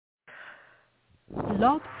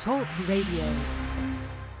Blog Talk Radio.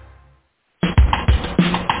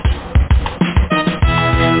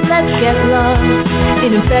 Let's get lost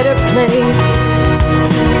in a better place.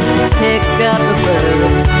 Pick up a book,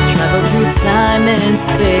 travel through time and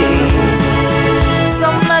space. So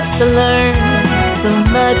much to learn, so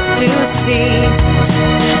much to see.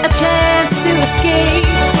 A chance to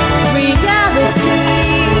escape reality.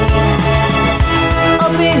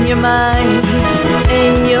 Open your mind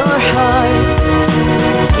and your heart.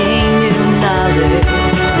 Gain new knowledge,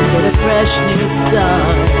 get a fresh new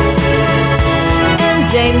start.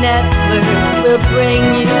 Jeannette will bring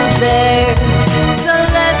you there. So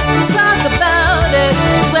let's talk about it.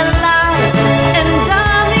 We're live and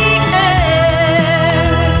on the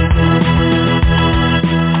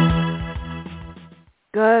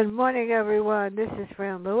air. Good morning, everyone. This is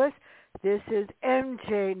Fran Lewis. This is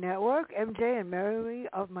MJ Network, MJ and Mary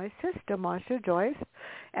of my sister, Marsha Joyce.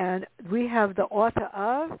 And we have the author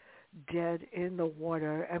of Dead in the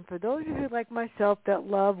Water. And for those of you like myself that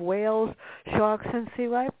love whales, sharks, and sea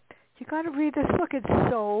life, you got to read this book. It's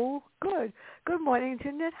so good. Good morning,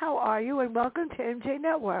 Jeannette. How are you? And welcome to MJ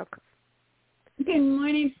Network. Good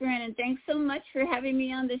morning, Fran, and thanks so much for having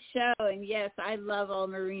me on the show. And yes, I love all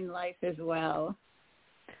marine life as well.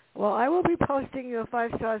 Well, I will be posting you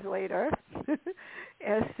 5 stars later.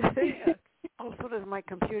 As also as my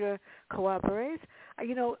computer cooperates. I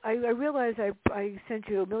realize I sent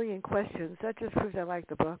you a million questions. That just proves I like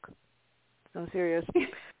the book. No, serious.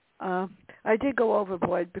 I did go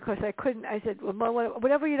overboard because I couldn't. I said, well,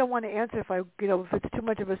 whatever you don't want to answer, if it's too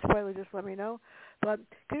much of a spoiler, just let me know. But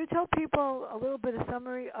can you tell people a little bit of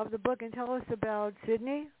summary of the book and tell us about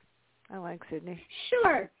Sydney? I like Sydney.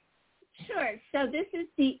 Sure. So this is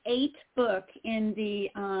the 8th book in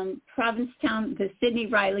the Provincetown, the Sidney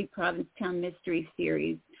Riley Provincetown Mystery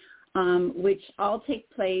Series, which all take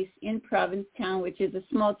place in Provincetown, which is a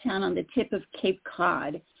small town on the tip of Cape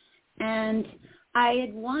Cod. And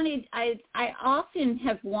I often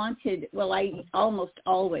have wanted, well, I almost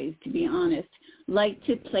always, to be honest, like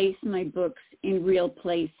to place my books in real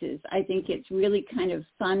places. I think it's really kind of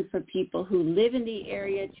fun for people who live in the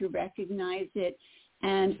area to recognize it,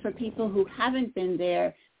 and for people who haven't been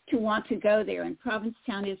there to want to go there. And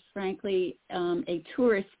Provincetown is, frankly, a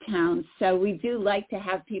tourist town, so we do like to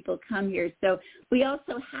have people come here. So we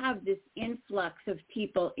also have this influx of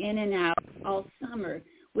people in and out all summer,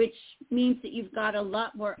 which means that you've got a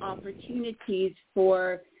lot more opportunities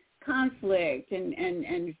for conflict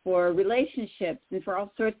and for relationships and for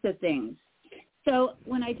all sorts of things. So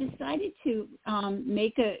when I decided to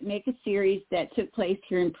make a series that took place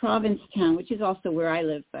here in Provincetown, which is also where I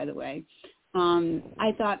live, by the way,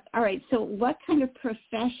 I thought, all right, so what kind of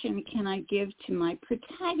profession can I give to my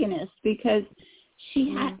protagonist? Because she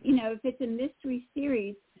has, if it's a mystery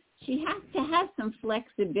series, she has to have some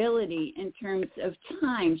flexibility in terms of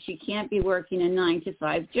time. She can't be working a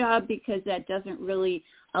 9-to-5 job because that doesn't really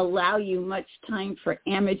allow you much time for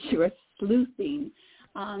amateur sleuthing.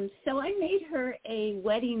 So I made her a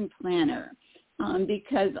wedding planner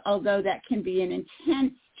because although that can be an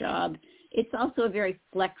intense job, it's also a very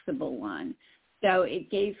flexible one. So it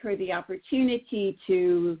gave her the opportunity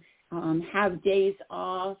to have days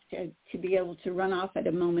off, to be able to run off at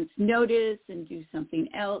a moment's notice and do something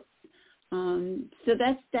else. So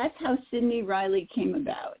that's how Sydney Riley came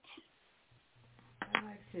about. I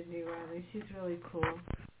like Sydney Riley. She's really cool.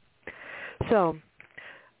 So,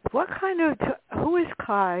 who is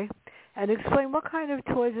Kai? And explain what kind of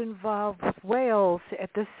toys involve whales at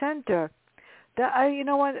the center. You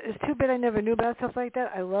know what? It's too bad I never knew about stuff like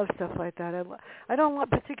that. I love stuff like that. I don't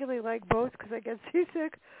particularly like boats because I get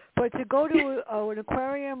seasick. But to go to an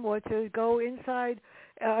aquarium or to go inside,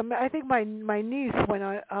 I think my niece went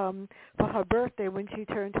for her birthday when she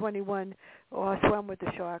turned 21, swam with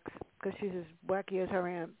the sharks because she's as wacky as her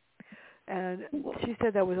aunt. And she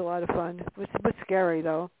said that was a lot of fun. It was a bit scary,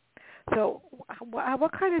 though. So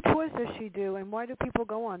what kind of tours does she do, and why do people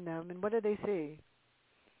go on them, and what do they see?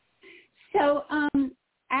 So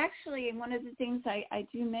actually, one of the things I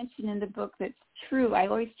do mention in the book that's true, I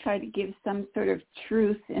always try to give some sort of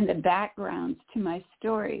truth in the background to my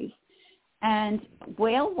stories. And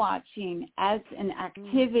whale watching as an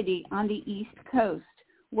activity on the East Coast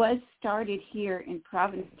was started here in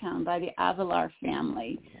Provincetown by the Beauvoir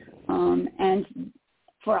family. And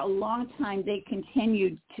for a long time, they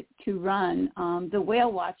continued to run the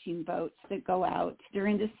whale watching boats that go out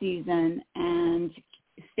during the season and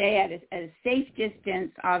stay at a safe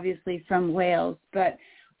distance, obviously, from whales. But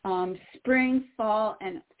spring, fall,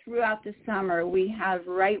 and throughout the summer, we have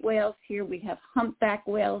right whales here. We have humpback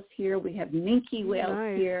whales here. We have minke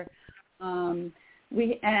whales here.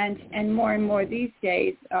 and more these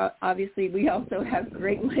days, obviously we also have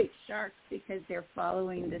great white sharks because they're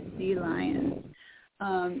following the sea lions,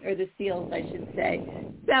 or the seals, I should say.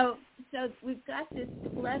 So we've got this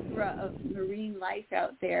plethora of marine life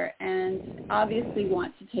out there, and obviously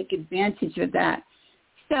want to take advantage of that.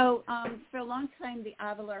 So for a long time, the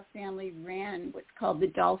Avalar family ran what's called the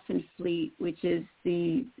Dolphin Fleet, which is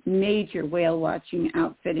the major whale watching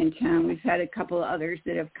outfit in town. We've had a couple of others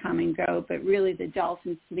that have come and go, but really the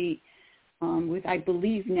Dolphin Fleet, with I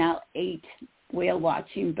believe now 8 whale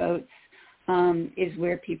watching boats, is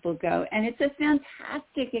where people go. And it's a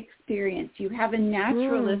fantastic experience. You have a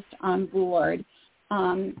naturalist on board,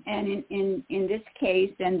 and in this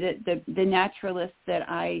case, and the naturalist that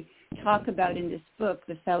I talk about in this book,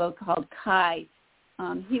 the fellow called Kai,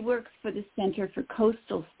 he works for the Center for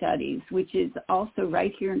Coastal Studies, which is also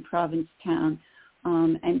right here in Provincetown,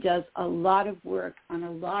 and does a lot of work on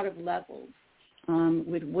a lot of levels,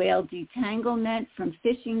 with whale detanglement from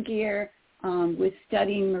fishing gear, with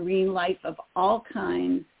studying marine life of all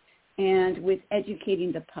kinds, and with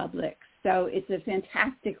educating the public. So it's a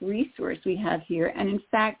fantastic resource we have here. And in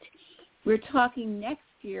fact, we're talking next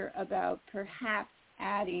year about perhaps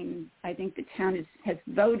adding, I think the town has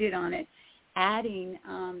voted on it, adding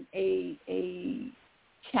a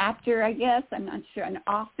chapter, I guess, I'm not sure, an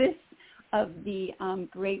office of the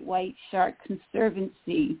Great White Shark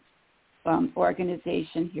Conservancy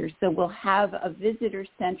organization here. So we'll have a visitor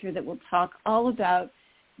center that will talk all about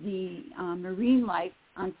the marine life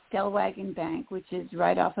on Stellwagen Bank, which is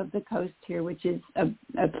right off of the coast here, which is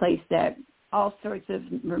a place that all sorts of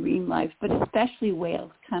marine life, but especially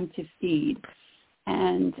whales, come to feed.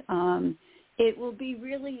 And it will be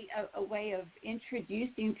really a way of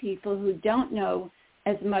introducing people who don't know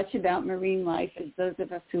as much about marine life as those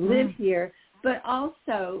of us who live here, but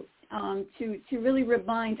also to really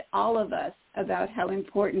remind all of us about how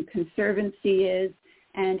important conservancy is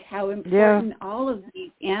and how important all of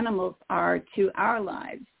these animals are to our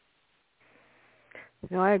lives.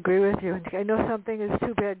 No, I agree with you. I know something is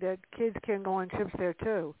too bad that kids can go on trips there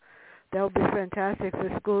too. That would be fantastic for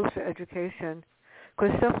schools, for education.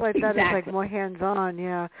 Because stuff like that is like more hands-on,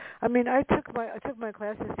 yeah. I mean, I took my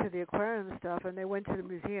classes to the aquarium and stuff, and they went to the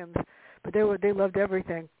museums, but they loved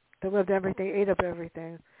everything. They loved everything, ate up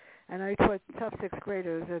everything. And I taught tough 6th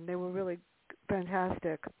graders, and they were really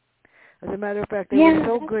fantastic. As a matter of fact, they were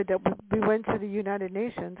so good that we went to the United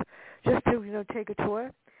Nations just to take a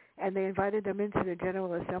tour, and they invited them into the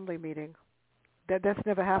General Assembly meeting. That's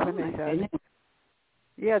never happened, they said. Goodness.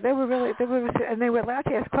 Yeah, they were and they were allowed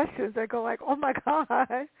to ask questions. I go like, oh my God,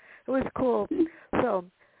 it was cool. So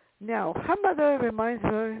now, her mother reminds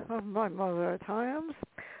me of my mother at times.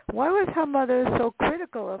 Why was her mother so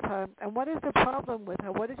critical of her, and what is the problem with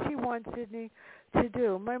her? What did she want Sydney to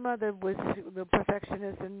do? My mother was the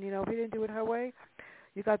perfectionist, and if you didn't do it her way,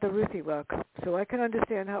 you got the Ruthie look. So I can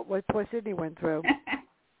understand what poor Sydney went through.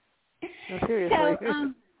 No, seriously. So,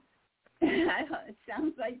 it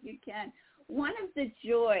sounds like you can. One of the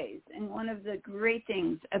joys and one of the great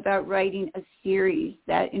things about writing a series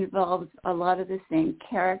that involves a lot of the same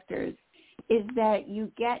characters is that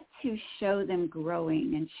you get to show them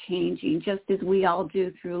growing and changing, just as we all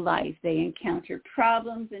do through life. They encounter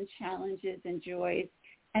problems and challenges and joys,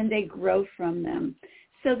 and they grow from them.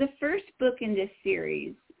 So the first book in this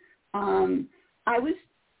series, I was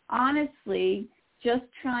honestly just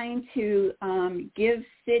trying to give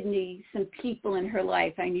Sydney some people in her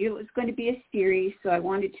life. I knew it was going to be a series, so I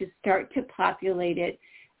wanted to start to populate it.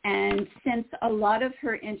 And since a lot of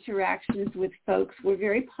her interactions with folks were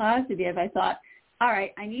very positive, I thought, all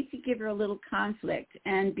right, I need to give her a little conflict.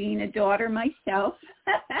 And being a daughter myself,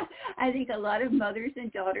 I think a lot of mothers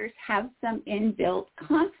and daughters have some inbuilt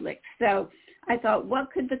conflict. So I thought,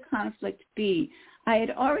 what could the conflict be? I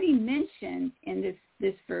had already mentioned in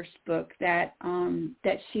this first book that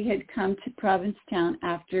she had come to Provincetown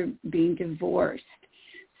after being divorced.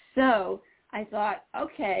 So I thought,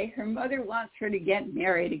 okay, her mother wants her to get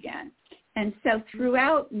married again. And so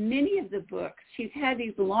throughout many of the books, she's had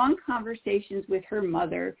these long conversations with her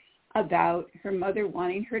mother about her mother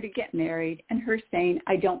wanting her to get married and her saying,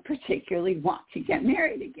 I don't particularly want to get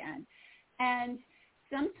married again. And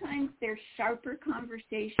sometimes they're sharper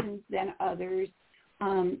conversations than others.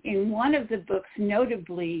 In one of the books,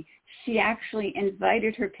 notably, she actually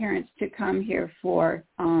invited her parents to come here for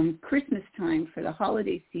Christmas time, for the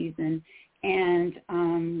holiday season. And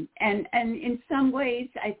in some ways,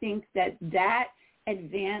 I think that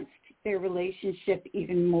advanced their relationship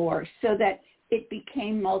even more, so that it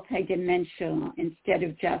became multidimensional instead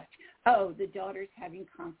of just, the daughter's having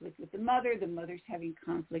conflict with the mother's having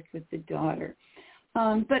conflict with the daughter.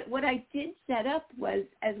 But what I did set up was,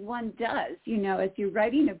 as one does, as you're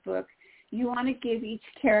writing a book, you want to give each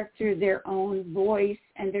character their own voice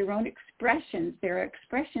and their own expressions. There are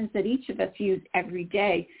expressions that each of us use every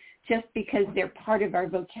day just because they're part of our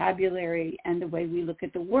vocabulary and the way we look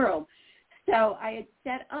at the world. So I had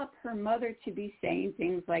set up her mother to be saying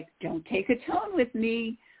things like, "Don't take a tone with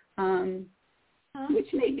me,"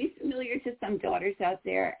 which may be familiar to some daughters out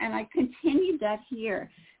there. And I continued that here.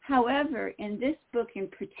 However, in this book in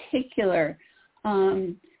particular,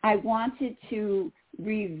 I wanted to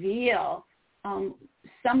reveal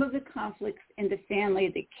some of the conflicts in the family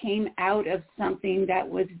that came out of something that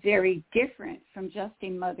was very different from just a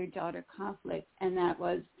mother-daughter conflict, and that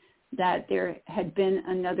was that there had been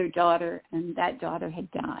another daughter and that daughter had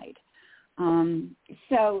died.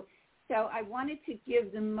 So I wanted to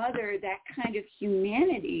give the mother that kind of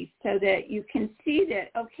humanity so that you can see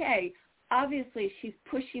that, okay, obviously she's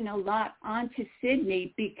pushing a lot onto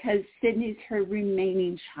Sydney because Sydney's her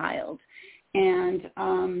remaining child. And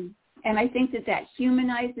I think that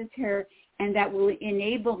humanizes her, and that will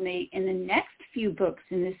enable me in the next few books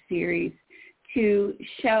in this series to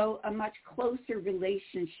show a much closer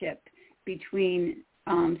relationship between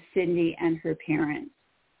Sydney and her parents.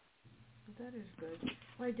 That is good.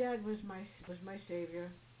 My dad was my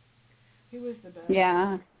savior. He was the best.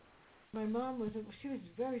 Yeah. My mom she was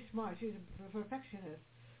very smart. She was a perfectionist.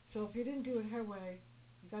 So if you didn't do it her way,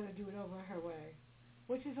 you got to do it over her way,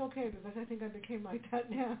 which is okay because I think I became like that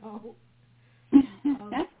now.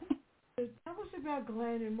 Tell us about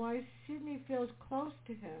Glenn and why Sydney feels close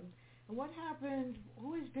to him, and what happened.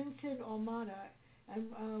 Who is Vincent Almada,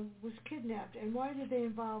 and was kidnapped, and why did they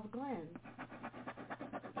involve Glenn?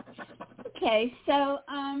 Okay, so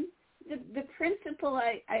the principal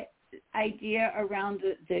idea around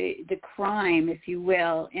the crime, if you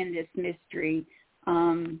will, in this mystery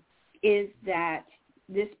is that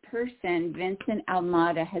this person, Vincent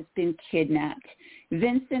Almada, has been kidnapped.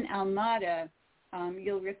 Vincent Almada,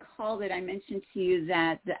 you'll recall that I mentioned to you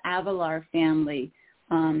that the Beauvoir family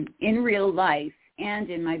in real life and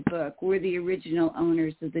in my book were the original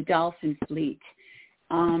owners of the Dolphin Fleet.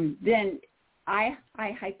 Then I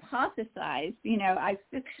hypothesized, I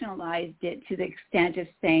fictionalized it to the extent of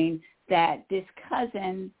saying that this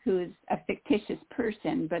cousin, who is a fictitious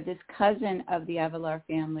person, but this cousin of the Beauvoir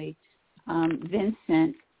family,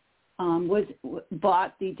 Vincent,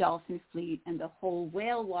 bought the Dolphin Fleet and the whole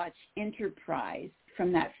whale watch enterprise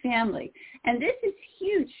from that family. And this is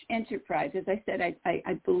huge enterprise. As I said,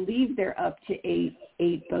 I believe they're up to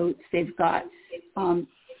eight boats. They've got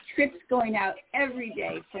trips going out every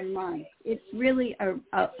day for months. It's really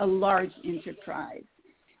a large enterprise.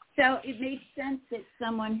 So it made sense that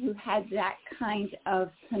someone who had that kind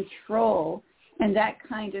of control and that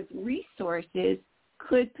kind of resources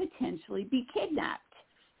could potentially be kidnapped.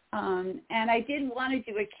 And I didn't want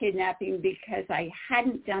to do a kidnapping because I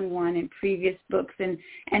hadn't done one in previous books. And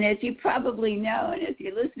as you probably know, and as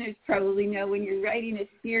your listeners probably know, when you're writing a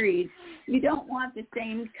series, you don't want the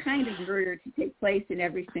same kind of murder to take place in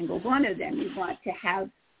every single one of them. You want to have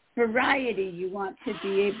variety. You want to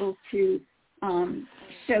be able to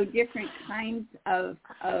show different kinds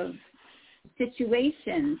of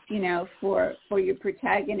situations, for your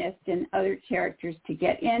protagonist and other characters to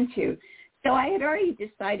get into. So I had already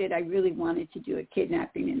decided I really wanted to do a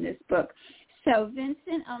kidnapping in this book. So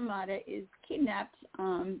Vincent Almada is kidnapped.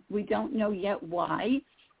 We don't know yet why,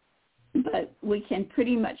 but we can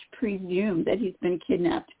pretty much presume that he's been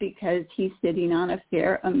kidnapped because he's sitting on a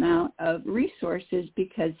fair amount of resources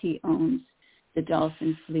because he owns the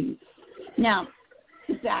Dolphin Fleet. Now,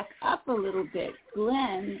 to back up a little bit,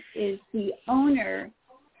 Glenn is the owner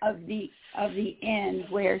of the inn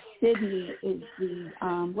where Sydney is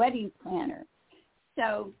the wedding planner.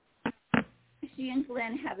 So she and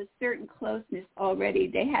Glenn have a certain closeness already.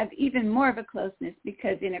 They have even more of a closeness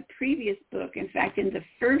because in a previous book, in fact, in the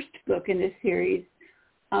first book in this series,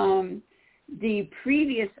 the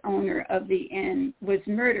previous owner of the inn was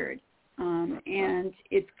murdered. And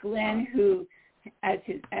it's Glenn who, as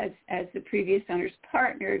the previous owner's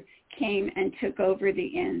partner, came and took over the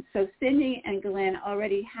inn. So Sydney and Glenn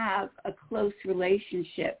already have a close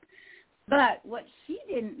relationship. But what she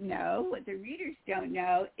didn't know, what the readers don't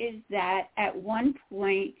know, is that at one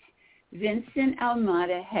point Vincent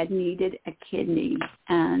Almada had needed a kidney,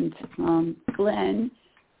 and Glenn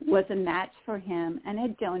was a match for him and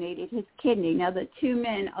had donated his kidney. Now the two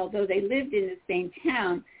men, although they lived in the same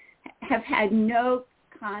town, have had no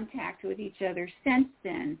contact with each other since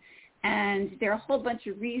then. And there are a whole bunch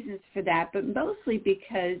of reasons for that, but mostly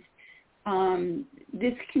because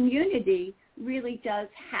this community really does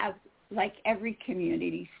have, like every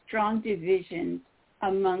community, strong divisions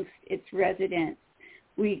amongst its residents.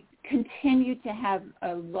 We continue to have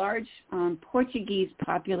a large Portuguese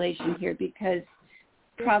population here because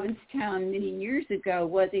Provincetown many years ago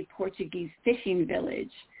was a Portuguese fishing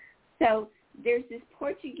village. So there's this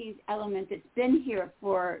Portuguese element that's been here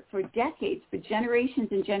for decades, for generations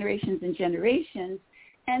and generations and generations.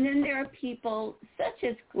 And then there are people such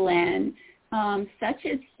as Glenn, such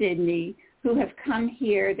as Sydney, who have come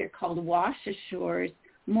here. They're called wash ashores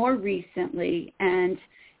more recently. And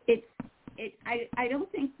I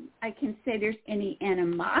don't think I can say there's any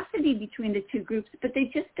animosity between the two groups, but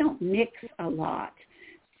they just don't mix a lot.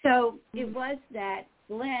 So it was that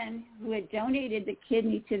Glenn, who had donated the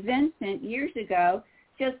kidney to Vincent years ago,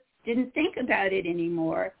 just didn't think about it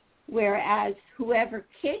anymore, whereas whoever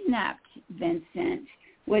kidnapped Vincent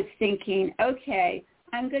was thinking, okay,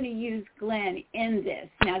 I'm going to use Glenn in this.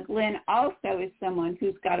 Now, Glenn also is someone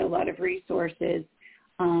who's got a lot of resources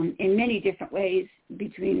in many different ways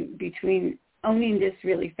between owning this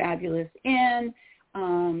really fabulous inn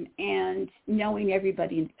and knowing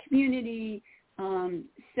everybody in the community.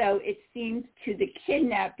 So it seems to the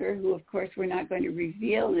kidnapper, who of course we're not going to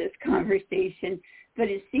reveal this conversation, but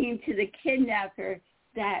it seemed to the kidnapper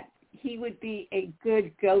that he would be a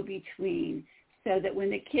good go-between, so that when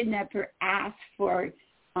the kidnapper asked for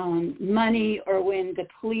money or when the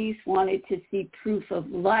police wanted to see proof of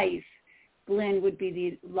life, Glenn would be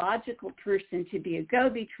the logical person to be a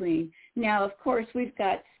go-between. Now, of course, we've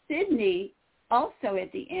got Sydney also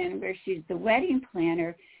at the inn where she's the wedding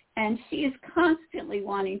planner, and she is constantly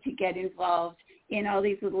wanting to get involved in all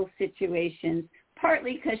these little situations,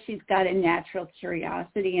 partly because she's got a natural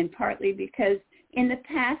curiosity and partly because in the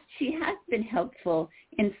past she has been helpful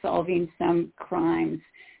in solving some crimes.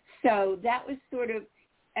 So that was sort of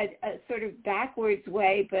a sort of backwards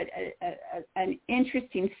way, but an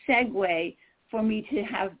interesting segue for me to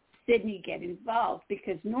have Sydney get involved,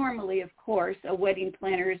 because normally, of course, a wedding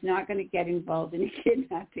planner is not going to get involved in a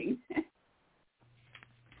kidnapping.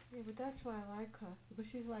 Yeah, but that's why I like her, because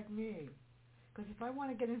she's like me. Because if I want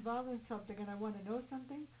to get involved in something and I want to know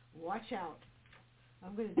something, watch out.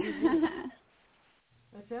 I'm going to do this.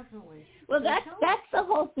 That's definitely. Well, that's the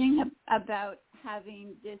whole thing about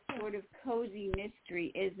having this sort of cozy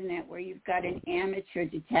mystery, isn't it, where you've got an amateur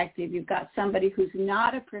detective, you've got somebody who's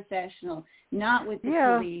not a professional, not with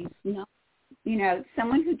the police, not,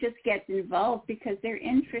 someone who just gets involved because they're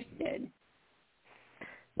interested.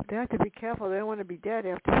 They have to be careful. They don't want to be dead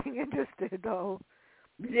after being interested, though.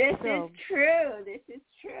 This is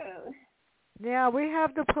true. Yeah, we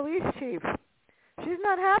have the police chief. She's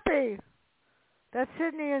not happy that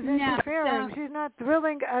Sydney is interfering. No. She's not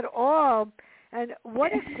thrilling at all. And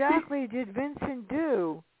what exactly did Vincent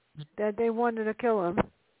do that they wanted to kill him?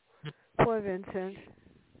 Poor Vincent.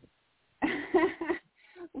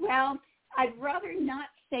 Well, I'd rather not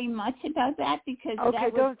say much about that because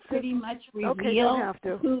that would pretty much reveal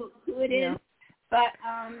who it is. But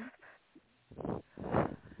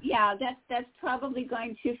that's probably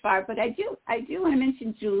going too far. But I do want to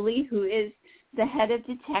mention Julie, who is the head of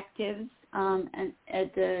detectives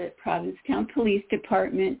at the Provincetown Police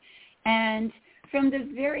Department, and from the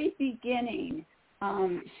very beginning,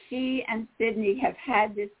 she and Sydney have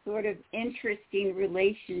had this sort of interesting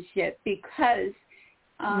relationship because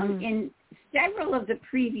in several of the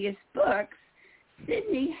previous books,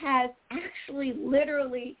 Sydney has actually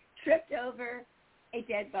literally tripped over a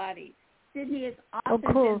dead body. Sydney has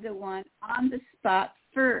often been the one on the spot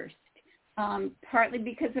first, partly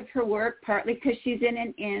because of her work, partly because she's in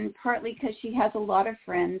an inn, partly because she has a lot of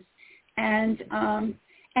friends. And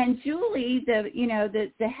Julie,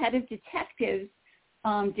 the head of detectives,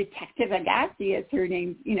 Detective Agassi, as her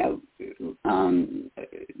name,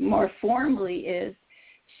 more formally is,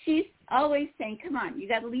 she's always saying, come on, you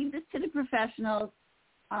got to leave this to the professionals,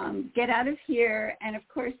 get out of here. And, of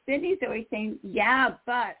course, Sydney's always saying, yeah,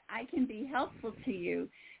 but I can be helpful to you.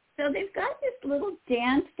 So they've got this little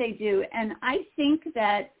dance they do, and I think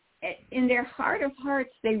that in their heart of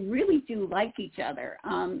hearts, they really do like each other.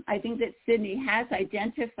 I think that Sydney has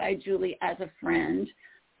identified Julie as a friend.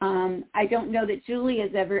 I don't know that Julie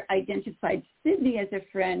has ever identified Sydney as a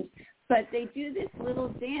friend, but they do this little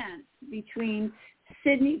dance between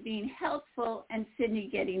Sydney being helpful and Sydney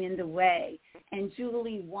getting in the way, and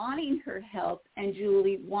Julie wanting her help and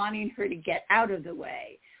Julie wanting her to get out of the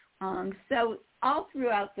way. So all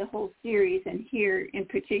throughout the whole series, and here in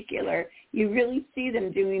particular, you really see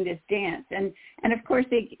them doing this dance. And of course,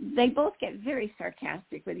 they both get very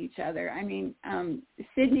sarcastic with each other. I mean,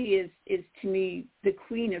 Sydney is to me the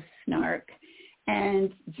queen of snark,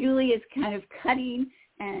 and Julie is kind of cutting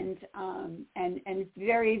and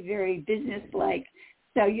very, very businesslike.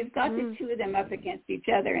 So you've got the two of them up against each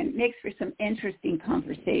other, and it makes for some interesting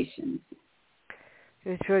conversations.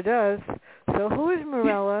 It sure does. So who is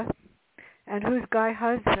Mirela, and who's Guy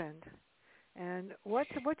husband? And what's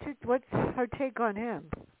her take on him?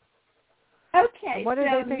 Okay, and what do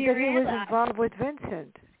they think Mirela, that he was involved with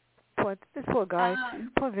Vincent? This poor guy.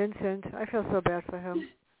 Poor Vincent. I feel so bad for him.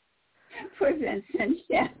 Poor Vincent,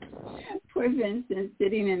 yeah. Poor Vincent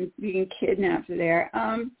sitting and being kidnapped there.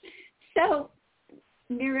 So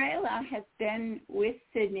Mirela has been with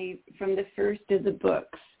Sydney from the first of the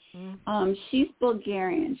books. She's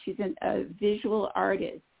Bulgarian. She's a visual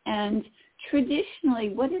artist. And traditionally,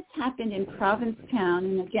 what has happened in Provincetown,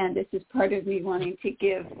 and again, this is part of me wanting to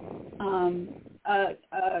give a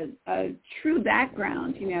true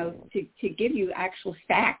background, to give you actual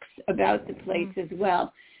facts about the place as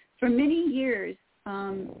well. For many years,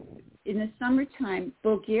 in the summertime,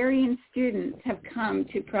 Bulgarian students have come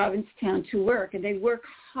to Provincetown to work, and they work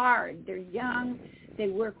hard. They're young. They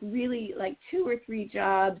work really like 2 or 3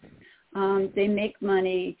 jobs. They make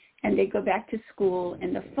money, and they go back to school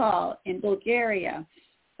in the fall in Bulgaria.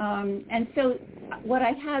 And so what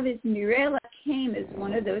I have is Mirela came as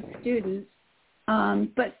one of those students,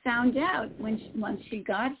 but found out once she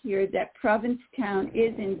got here that Provincetown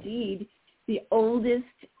is indeed the oldest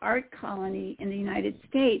art colony in the United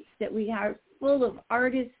States, that we are full of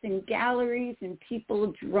artists and galleries and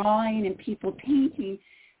people drawing and people painting.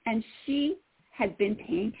 And she had been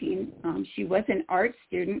painting. She was an art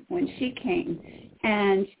student when she came.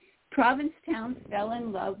 And Provincetown fell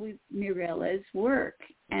in love with Mirela's work,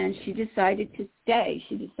 and she decided to stay.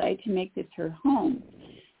 She decided to make this her home.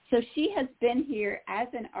 So she has been here as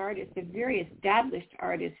an artist, a very established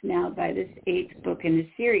artist now by this 8th book in the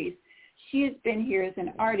series. She has been here as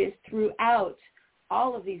an artist throughout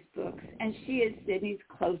all of these books, and she is Sydney's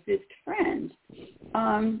closest friend.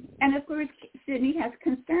 And of course, Sydney has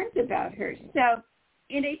concerns about her. So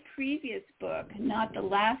in a previous book, not the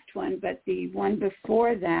last one, but the one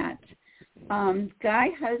before that, Guy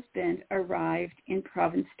husband arrived in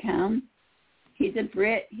Provincetown. He's a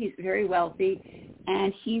Brit. He's very wealthy,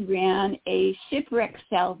 and he ran a shipwreck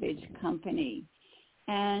salvage company.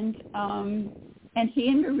 And he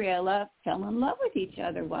and Mirela fell in love with each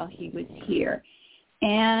other while he was here.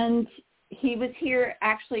 And he was here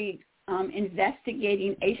actually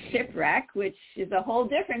investigating a shipwreck, which is a whole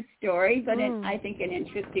different story, but I think an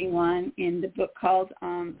interesting one in the book called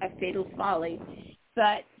A Fatal Folly.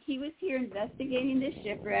 But he was here investigating the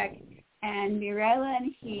shipwreck, and Mirela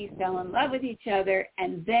and he fell in love with each other,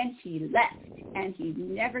 and then he left, and he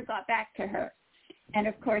never got back to her. And,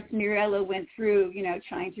 of course, Mirela went through,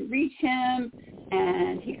 trying to reach him,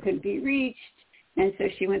 and he couldn't be reached. And so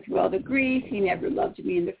she went through all the grief. He never loved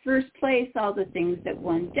me in the first place, all the things that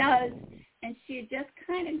one does. And she had just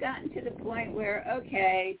kind of gotten to the point where,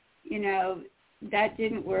 okay, that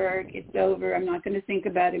didn't work. It's over. I'm not going to think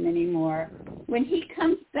about him anymore. When he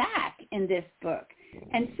comes back in this book.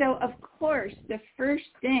 And so, of course, the first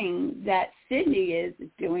thing that Sydney is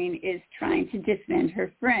doing is trying to defend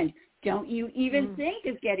her friend. Don't you even think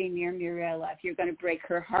of getting near Mirela if you're going to break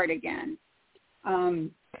her heart again.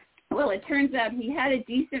 Well, it turns out he had a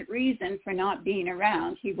decent reason for not being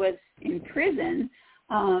around. He was in prison,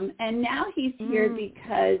 and now he's here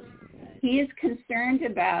because he is concerned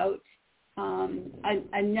about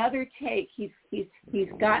another take. He's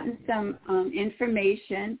gotten some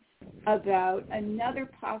information about another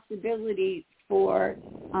possibility for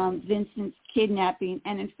Vincent's kidnapping.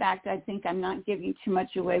 And in fact, I think I'm not giving too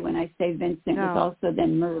much away when I say Vincent was also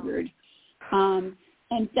then murdered. And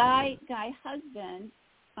Guy husband,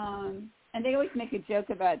 and they always make a joke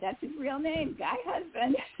about that's his real name, Guy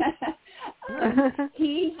husband.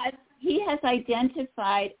 He has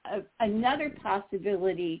identified another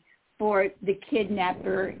possibility for the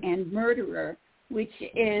kidnapper and murderer, which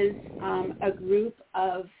is a group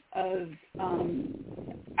of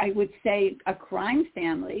I would say a crime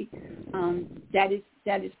family that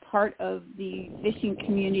is part of the fishing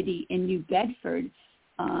community in New Bedford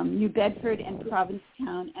and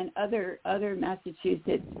Provincetown and other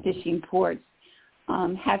Massachusetts fishing ports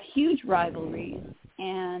have huge rivalries,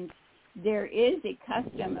 and there is a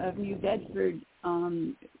custom of New Bedford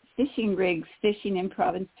fishing rigs fishing in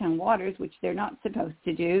Provincetown waters, which they're not supposed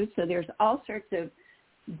to do. So there's all sorts of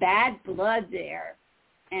bad blood there.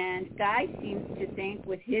 And Guy seems to think,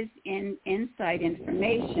 with his inside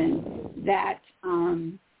information, that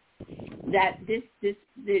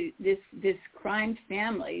this crime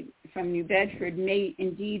family from New Bedford may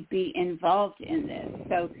indeed be involved in this.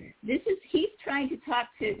 So he's trying to talk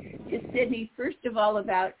to Sydney first of all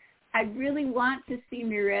about, I really want to see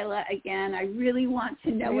Mirela again. I really want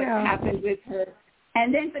to know what happened with her.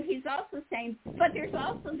 And then, but he's also saying, but there's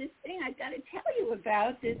also this thing I've got to tell you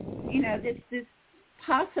about, this, this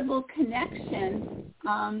possible connection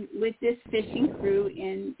with this fishing crew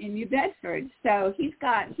in New Bedford. So he's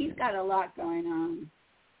got a lot going on.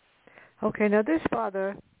 Okay, now this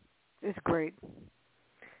father is great,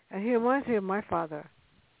 and he reminds me of my father,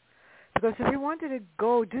 because if he wanted to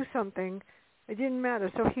go do something, it didn't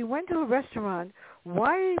matter. So he went to a restaurant.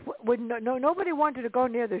 Why would nobody wanted to go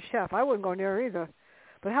near the chef? I wouldn't go near her either.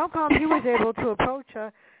 But how come he was able to approach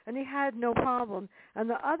her, and he had no problem? And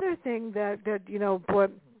the other thing that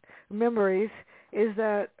brought memories is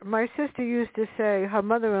that my sister used to say, her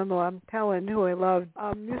mother-in-law, Helen, who I loved,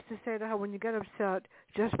 used to say to her, when you get upset,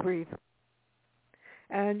 just breathe.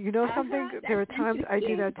 And you know something? There are times I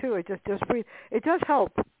do that too. I just breathe. It does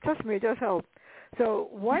help. Trust me, it does help. So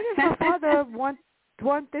why does her father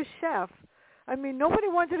want this chef? I mean, nobody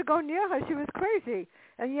wanted to go near her. She was crazy.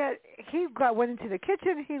 And yet he went into the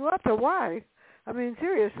kitchen. He left her. Why? I mean,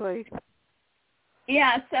 seriously.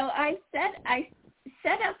 Yeah, so I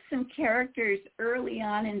set up some characters early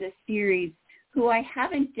on in the series who I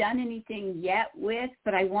haven't done anything yet with,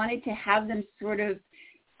 but I wanted to have them sort of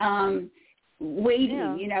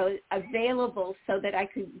waiting, available so that I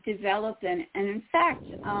could develop them. And in fact,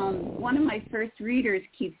 one of my first readers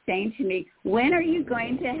keeps saying to me, when are you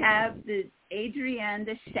going to have the Adrienne,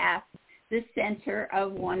 the chef, the center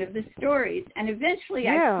of one of the stories? And eventually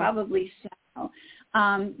I probably shall.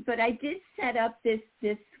 But I did set up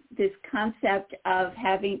this concept of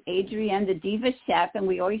having Adrienne, the diva chef, and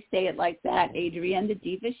we always say it like that, Adrienne, the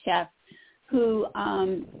diva chef, who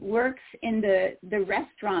works in the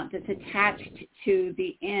restaurant that's attached to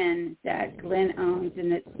the inn that Glenn owns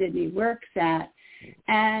and that Sydney works at.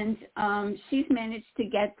 And she's managed to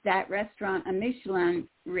get that restaurant a Michelin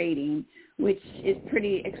rating, which is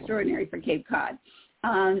pretty extraordinary for Cape Cod.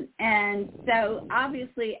 And so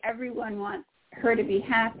obviously everyone wants her to be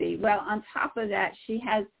happy. Well, on top of that, she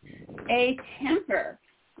has a temper.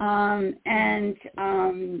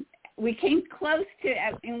 We came close to,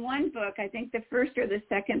 in one book, I think the first or the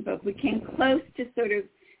second book, we came close to sort of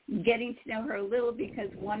getting to know her a little because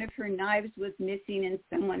one of her knives was missing and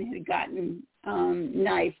someone had gotten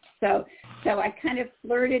knifed. So I kind of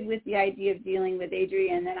flirted with the idea of dealing with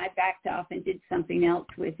Adrienne, and then I backed off and did something else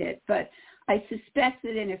with it. But I suspect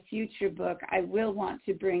that in a future book I will want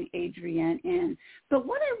to bring Adrienne in. But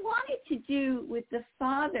what I wanted to do with the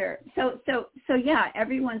father, so yeah,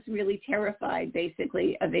 everyone's really terrified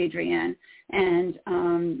basically of Adrienne, and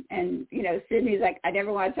Sydney's like, I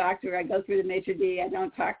never want to talk to her. I go through the maitre d', I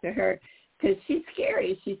don't talk to her because she's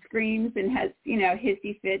scary. She screams and has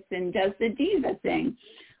hissy fits and does the diva thing.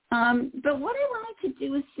 But what I wanted to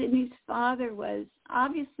do with Sydney's father was,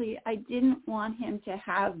 obviously I didn't want him to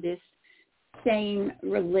have this same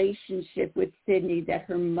relationship with Sydney that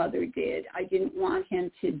her mother did. I didn't want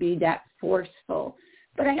him to be that forceful,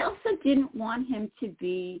 but I also didn't want him to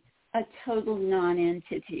be a total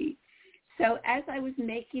non-entity. So as I was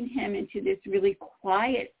making him into this really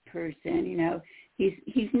quiet person,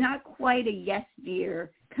 he's not quite a yes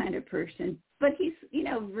dear kind of person, but he's,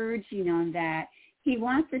 verging on that. He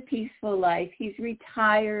wants a peaceful life. He's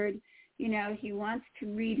retired. He wants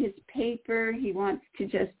to read his paper. He wants to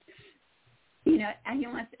just and he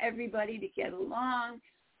wants everybody to get along.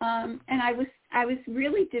 And I was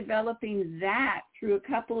really developing that through a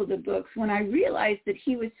couple of the books when I realized that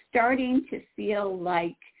he was starting to feel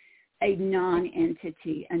like a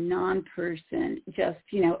non-entity, a non-person, just,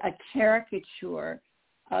 a caricature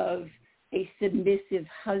of a submissive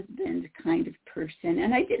husband kind of person.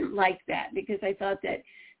 And I didn't like that because I thought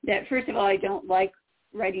that first of all, I don't like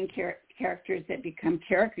writing characters that become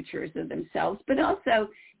caricatures of themselves, but also,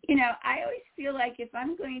 I always feel like if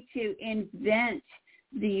I'm going to invent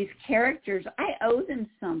these characters, I owe them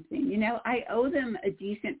something. I owe them a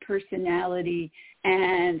decent personality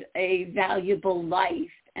and a valuable life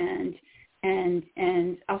and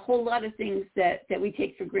a whole lot of things that we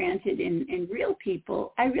take for granted in real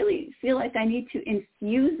people. I really feel like I need to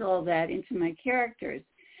infuse all that into my characters.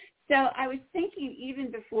 So I was thinking,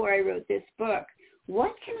 even before I wrote this book,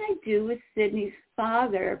 what can I do with Sydney's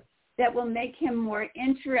father that will make him more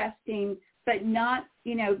interesting, but not,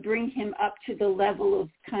 bring him up to the level of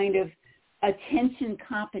kind of attention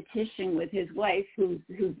competition with his wife, who's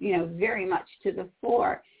very much to the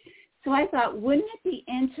fore. So I thought, wouldn't it be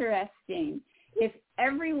interesting if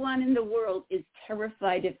everyone in the world is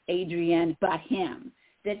terrified of Adrienne but him,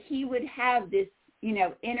 that he would have this,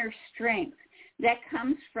 inner strength that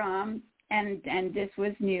comes from, and this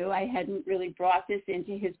was new, I hadn't really brought this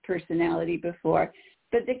into his personality before,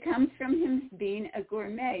 but that comes from him being a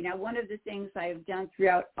gourmet. Now, one of the things I have done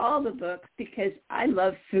throughout all the books, because I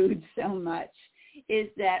love food so much, is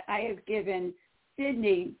that I have given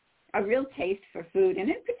Sydney a real taste for food, and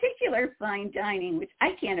in particular fine dining, which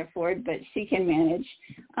I can't afford, but she can manage.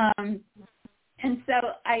 And so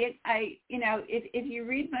I if you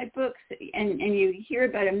read my books and you hear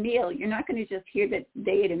about a meal, you're not going to just hear that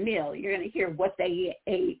they ate a meal. You're going to hear what they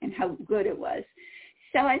ate and how good it was.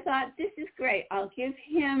 So I thought, this is great. I'll give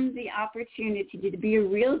him the opportunity to be a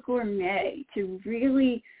real gourmet, to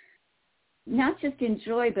really not just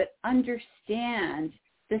enjoy but understand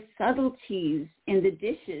the subtleties in the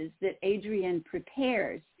dishes that Adrienne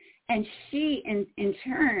prepares. And she, in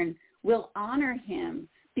turn, will honor him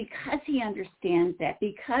because he understands that,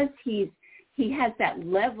 because he has that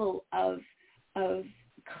level of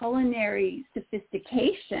culinary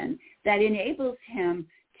sophistication that enables him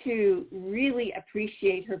to really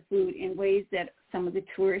appreciate her food in ways that some of the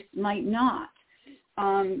tourists might not.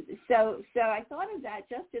 So I thought of that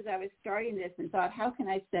just as I was starting this and thought, how can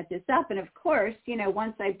I set this up? And of course,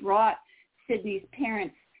 once I brought Sydney's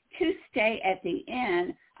parents to stay at the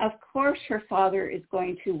inn, of course her father is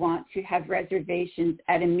going to want to have reservations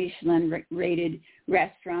at a Michelin-rated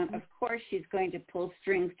restaurant. Of course she's going to pull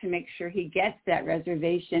strings to make sure he gets that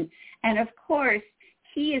reservation. And of course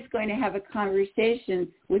he is going to have a conversation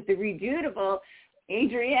with the redoubtable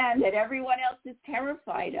Adrienne that everyone else is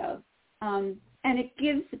terrified of. And it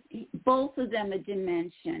gives both of them a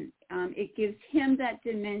dimension. It gives him that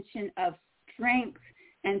dimension of strength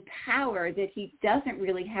and power that he doesn't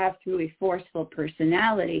really have through a forceful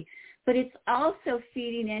personality. But it's also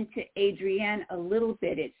feeding into Adrienne a little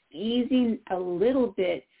bit. It's easing a little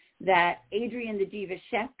bit that Adrienne the Diva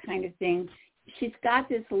Chef kind of thing. She's got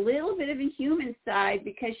this little bit of a human side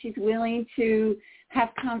because she's willing to have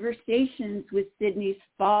conversations with Sydney's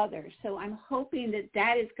father. So I'm hoping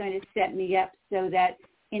that is going to set me up so that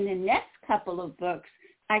in the next couple of books,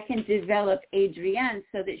 I can develop Adrienne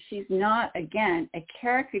so that she's not, again, a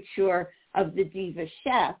caricature of the diva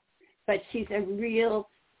chef, but she's a real,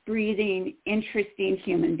 breathing, interesting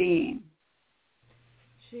human being.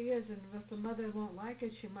 She is, and if the mother won't like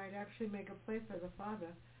it, she might actually make a play for the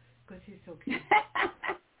father because he's so cute.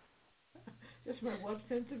 Just my warped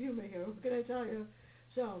sense of humor here. What can I tell you?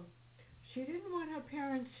 So, she didn't want her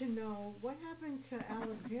parents to know what happened to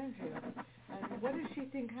Alexandria, and what does she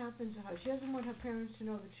think happened to her? She doesn't want her parents to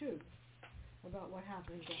know the truth about what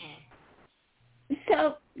happened to her.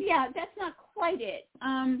 So, yeah, that's not quite it.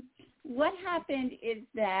 What happened is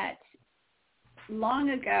that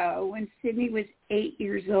long ago, when Sydney was 8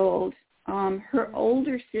 years old, her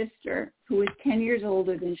older sister, who was 10 years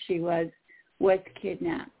older than she was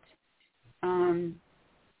kidnapped.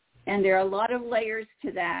 And there are a lot of layers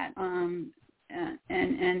to that, and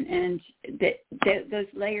those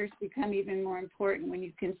layers become even more important when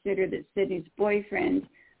you consider that Sydney's boyfriend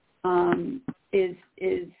is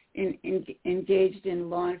engaged in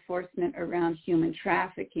law enforcement around human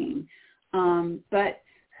trafficking. But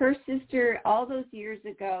her sister, all those years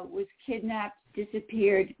ago, was kidnapped,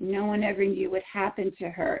 disappeared. No one ever knew what happened to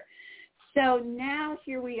her. So now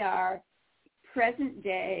here we are, present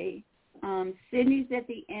day. Sydney's at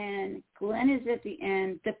the inn. Glenn is at the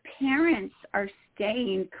inn. The parents are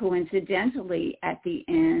staying coincidentally at the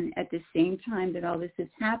inn at the same time that all this is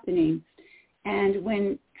happening. And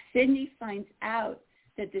when Sydney finds out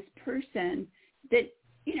that this person that,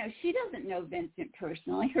 she doesn't know Vincent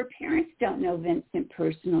personally. Her parents don't know Vincent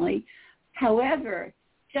personally. However,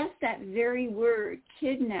 just that very word,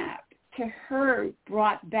 kidnap, to her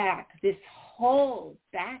brought back this whole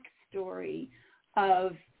backstory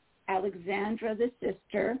of Alexandra, the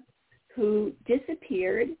sister, who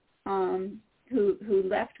disappeared, who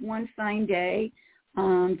left one fine day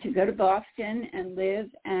to go to Boston and live,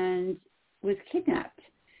 and was kidnapped.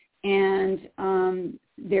 And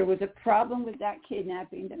there was a problem with that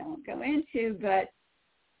kidnapping that I won't go into, but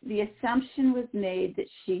the assumption was made that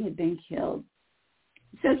she had been killed.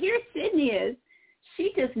 So here Sydney is.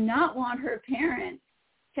 She does not want her parents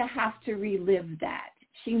to have to relive that.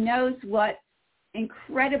 She knows what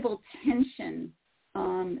incredible tension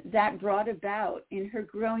that brought about in her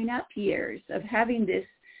growing up years of having this.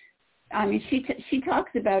 I mean, she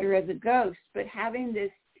talks about her as a ghost, but having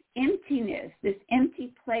this emptiness, this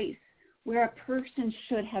empty place where a person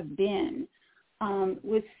should have been,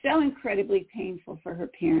 was so incredibly painful for her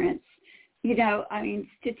parents. I mean,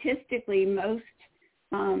 statistically, most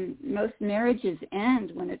marriages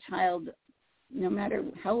end when a child, no matter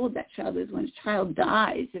how old that child is, when a child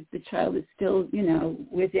dies, if the child is still,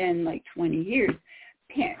 within like 20 years,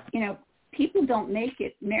 people don't make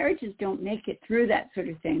it, marriages don't make it through that sort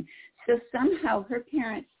of thing. So somehow her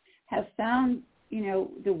parents have found,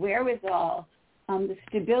 the wherewithal, the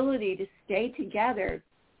stability to stay together,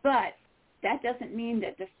 but that doesn't mean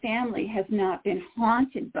that the family has not been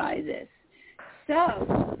haunted by this.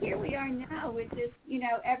 So here we are now with this,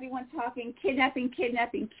 everyone talking kidnapping,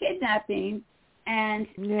 and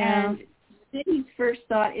Sydney's first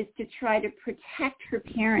thought is to try to protect her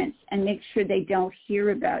parents and make sure they don't hear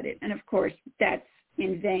about it. And of course, that's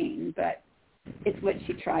in vain, but it's what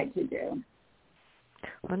she tried to do.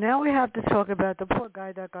 Well, now we have to talk about the poor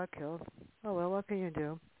guy that got killed. Oh, well, what can you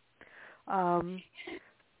do?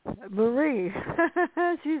 Marie,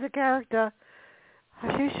 she's a character.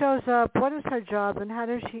 She shows up. What is her job, and how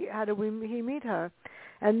did he meet her?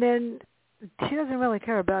 And then she doesn't really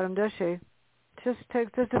care about him, does she? Just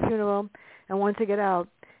takes us to the funeral and wants to get out.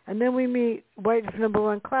 And then we meet wife number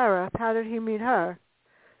one, Clara. How did he meet her?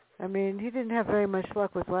 I mean, he didn't have very much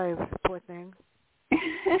luck with life, poor thing.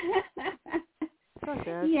 So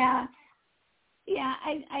sad. Yeah.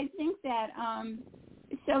 I think that.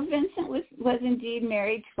 So Vincent was indeed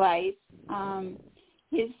married twice.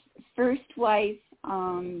 His first wife,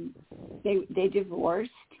 they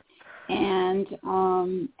divorced, and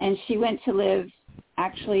she went to live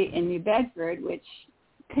actually in New Bedford, which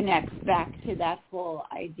connects back to that whole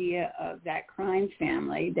idea of that crime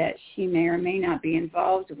family that she may or may not be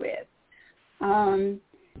involved with.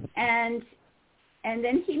 And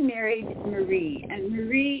then he married Marie, and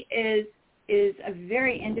Marie is a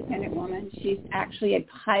very independent woman. She's actually a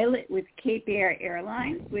pilot with Cape Air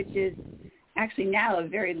Airlines, which is actually now a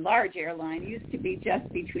very large airline. It used to be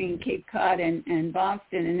just between Cape Cod and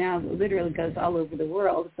Boston, and now literally goes all over the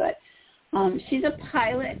world. But she's a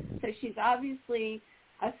pilot, so she's obviously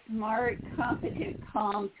a smart, competent,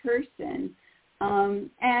 calm person.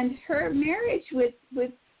 And her marriage with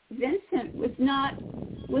Vincent was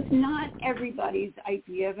not everybody's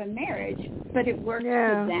idea of a marriage, but it worked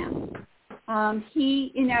for them.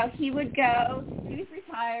 He would go. He was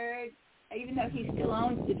retired, even though he still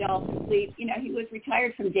owns the Dolphin Fleet. He was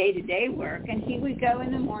retired from day-to-day work, and he would go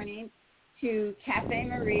in the morning to Cafe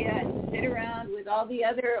Maria and sit around with all the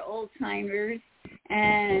other old-timers,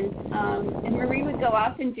 and Marie would go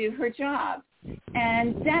off and do her job.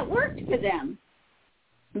 And that worked for them.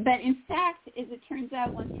 But in fact, as it turns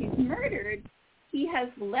out, once he's murdered, he has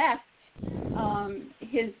left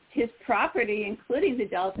his property, including the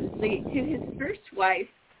Dolphin Fleet, to his first wife,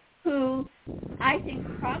 who I think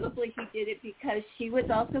probably he did it because she was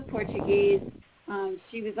also Portuguese.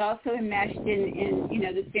 She was also enmeshed in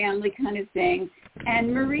the family kind of thing.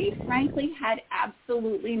 And Marie, frankly, had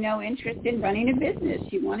absolutely no interest in running a business.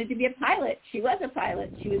 She wanted to be a pilot. She was a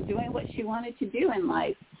pilot. She was doing what she wanted to do in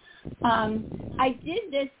life. I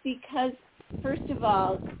did this because, first of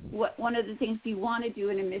all, one of the things you want to do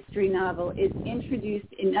in a mystery novel is introduce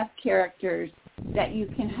enough characters that you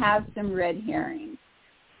can have some red herrings.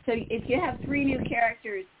 So if you have 3 new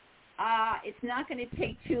characters, it's not going to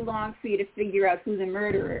take too long for you to figure out who the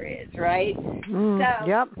murderer is, right? You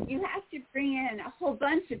have to bring in a whole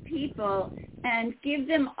bunch of people and give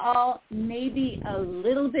them all maybe a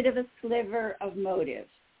little bit of a sliver of motive.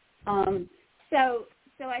 So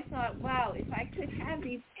I thought, wow, if I could have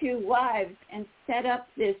these 2 wives and set up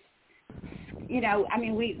this,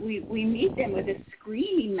 we meet them with a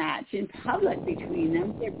screaming match in public between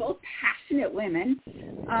them. They're both passionate women.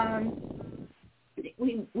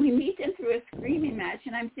 We meet them through a screaming match,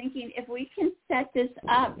 and I'm thinking if we can set this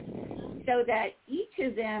up so that each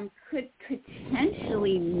of them could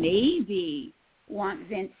potentially maybe want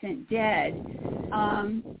Vincent dead,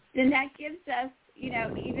 then that gives us,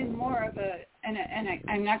 even more of and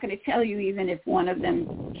I'm not going to tell you even if one of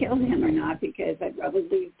them killed him or not, because I'd rather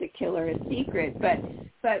leave the killer a secret.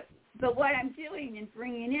 But what I'm doing in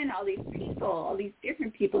bringing in all these people, all these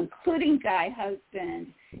different people, including Guy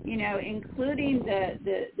Husband, including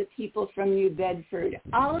the people from New Bedford,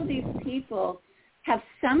 all of these people have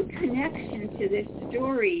some connection to this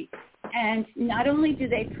story. And not only do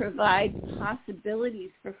they provide possibilities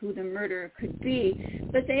for who the murderer could be,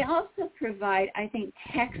 but they also provide, I think,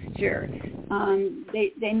 texture.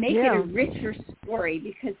 They make it a richer story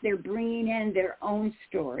because they're bringing in their own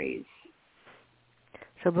stories.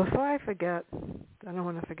 So before I forget, I don't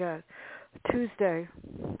want to forget, Tuesday,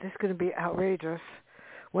 this is going to be outrageous.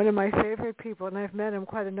 One of my favorite people, and I've met him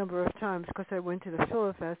quite a number of times because I went to the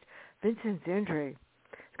Philofest, Vincent Zindri,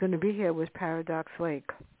 is going to be here with Paradox Lake.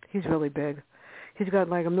 He's really big. He's got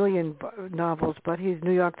like 1 million novels, but he's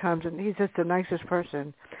New York Times, and he's just the nicest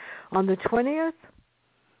person. On the 20th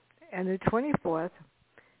and the 24th,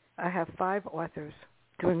 I have 5 authors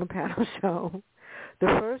doing a panel show. The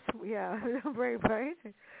first, Brave, right?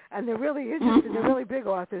 And they're really interesting. They're really big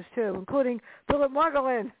authors, too, including Philip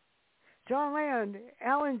Margolin, John Land,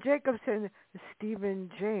 Alan Jacobson, Stephen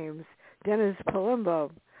James, Dennis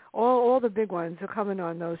Palumbo. All the big ones are coming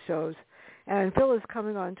on those shows. And Phil is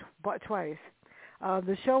coming on twice.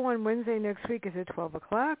 The show on Wednesday next week is at 12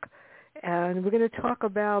 o'clock. And we're going to talk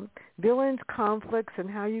about villains, conflicts, and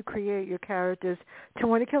how you create your characters to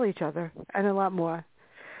want to kill each other, and a lot more.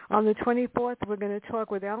 On the 24th, we're going to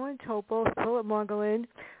talk with Alan Topo, Philip Margolin,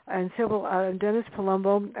 and Dennis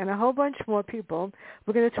Palumbo, and a whole bunch more people.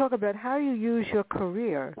 We're going to talk about how you use your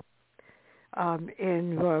career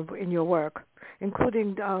in your work,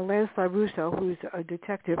 including Lance LaRusso, who's a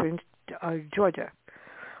detective in Georgia.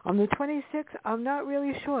 On the 26th, I'm not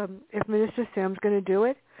really sure if Minister Sam's going to do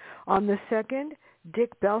it. On the 2nd,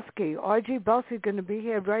 Dick Belsky. R.G. Belsky is going to be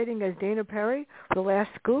here writing as Dana Perry, The Last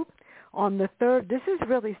Scoop. On the 3rd, this is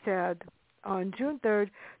really sad. On June 3rd,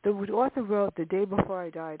 the author wrote The Day Before I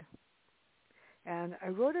Died. And I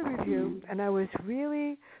wrote a review, and I was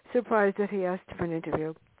really surprised that he asked for an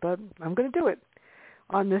interview. But I'm going to do it.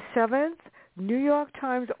 On the 7th, New York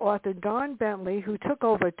Times author Don Bentley, who took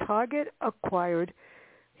over Target Acquired,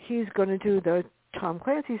 he's going to do the Tom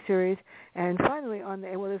Clancy series. And finally,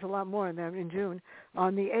 there's a lot more in them in June.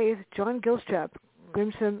 On the 8th, John Gilstrap,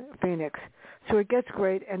 Crimson Phoenix. So it gets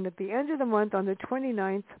great. And at the end of the month, on the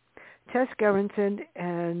 29th, Tess Gerritsen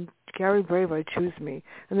and Gary Braver Choose Me.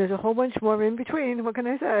 And there's a whole bunch more in between. What can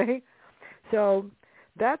I say? So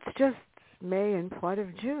that's just May and part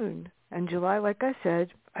of June. And July, like I said,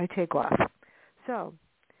 I take off. So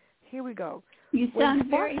here we go. You sound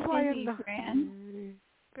very busy, Fran.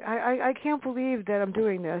 I can't believe that I'm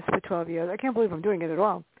doing this for 12 years. I can't believe I'm doing it at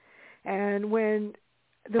all. And when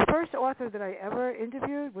the first author that I ever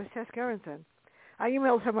interviewed was Tess Gerritsen, I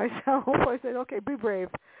emailed her myself. I said, okay, be brave.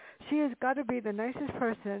 She has got to be the nicest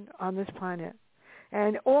person on this planet.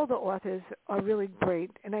 And all the authors are really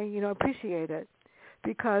great, and I appreciate it,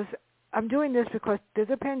 because I'm doing this because there's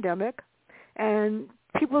a pandemic, and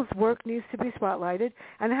people's work needs to be spotlighted.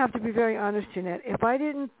 And I have to be very honest, Jeannette. If I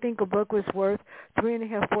didn't think a book was worth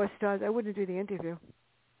 3.5, 4 stars, I wouldn't do the interview.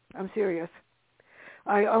 I'm serious.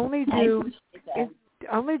 I only do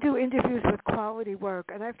interviews with quality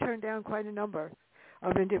work, and I've turned down quite a number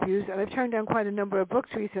of interviews, and I've turned down quite a number of books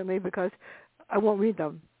recently because I won't read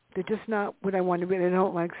them. They're just not what I want to read. I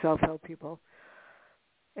don't like self-help people.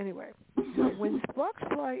 Anyway, so when sparks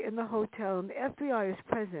fly in the hotel and the FBI is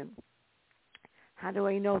present, how do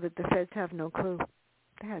I know that the feds have no clue?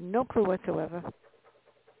 They had no clue whatsoever.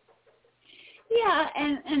 Yeah,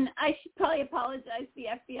 and I should probably apologize to the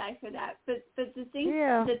FBI for that. But the thing,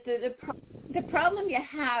 the problem you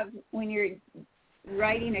have when you're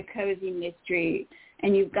writing a cozy mystery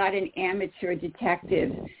and you've got an amateur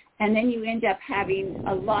detective, and then you end up having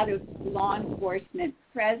a lot of law enforcement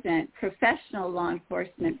present, professional law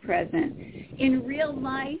enforcement present. In real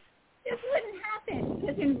life, this wouldn't happen,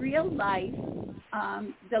 because in real life,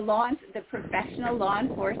 the professional law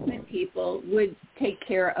enforcement people would take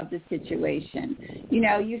care of the situation.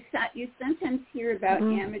 You sometimes hear about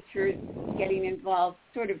amateurs getting involved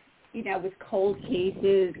sort of, with cold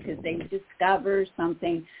cases because they discover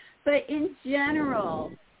something. But in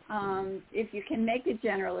general, if you can make a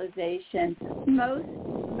generalization, most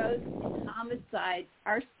homicides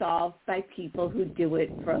are solved by people who do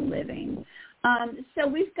it for a living. So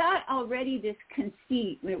we've got already this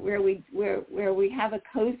conceit where we have a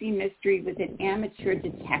cozy mystery with an amateur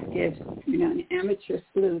detective, an amateur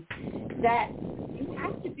sleuth, that you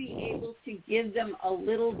have to be able to give them a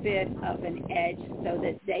little bit of an edge so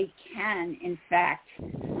that they can, in fact,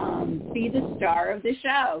 be the star of the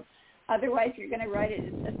show. Otherwise, you're going to write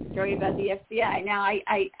a story about the FBI. Now,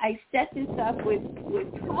 I set this up with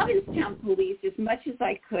Provincetown police as much as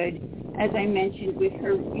I could, as I mentioned, with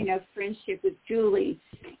her, friendship with Julie.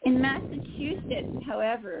 In Massachusetts,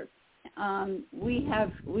 however, we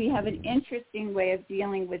have an interesting way of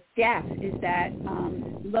dealing with death, is that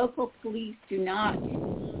local police do not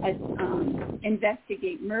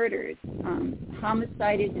investigate murders.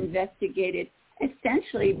 Homicide is investigated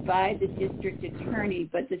essentially by the district attorney,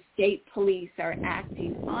 but the state police are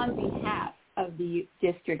acting on behalf of the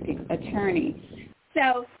district attorney.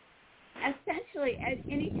 So essentially,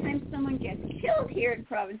 any time someone gets killed here in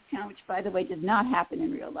Provincetown, which, by the way, does not happen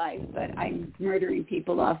in real life, but I'm murdering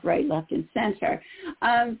people off right, left, and center.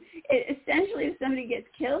 Essentially, if somebody gets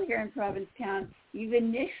killed here in Provincetown, you've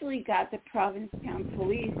initially got the Provincetown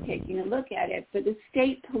police taking a look at it, but the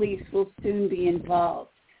state police will soon be involved.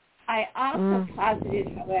 I also posited,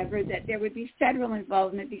 however, that there would be federal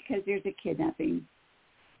involvement because there's a kidnapping.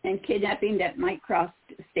 and kidnapping that might cross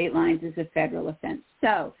state lines is a federal offense.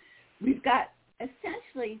 So we've got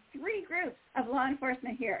essentially 3 groups of law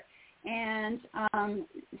enforcement here. And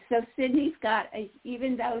so Sydney's got,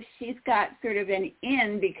 even though she's got sort of an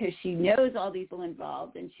in because she knows all the people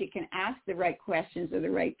involved and she can ask the right questions of the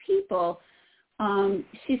right people,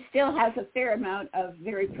 she still has a fair amount of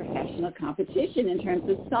very professional competition in terms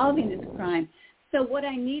of solving this crime. So what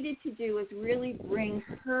I needed to do was really bring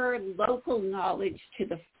her local knowledge to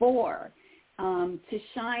the fore, to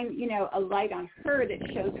shine, a light on her that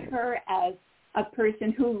shows her as a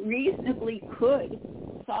person who reasonably could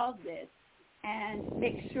solve this, and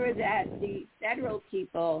make sure that the federal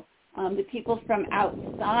people, the people from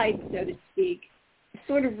outside, so to speak,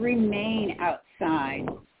 sort of remain outside.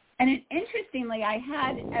 And interestingly,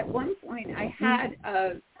 at one point, I had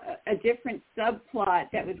a different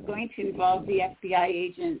subplot that was going to involve the FBI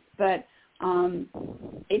agents, but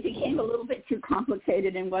it became a little bit too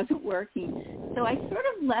complicated and wasn't working. So I sort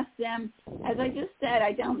of left them, as I just said,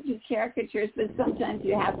 I don't do caricatures, but sometimes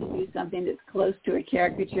you have to do something that's close to a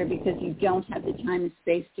caricature because you don't have the time and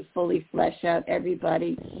space to fully flesh out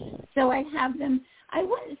everybody. So I have them, I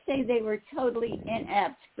wouldn't say they were totally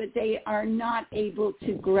inept, but they are not able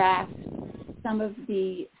to grasp some of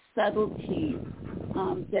the subtleties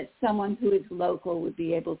that someone who is local would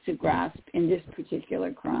be able to grasp in this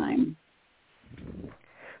particular crime.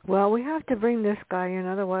 Well, we have to bring this guy in,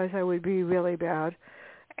 otherwise I would be really bad.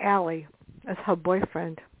 Allie, that's her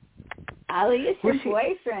boyfriend. Allie is her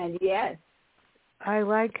boyfriend, yes. I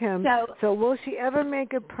like him. So will she ever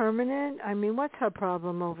make it permanent? I mean, what's her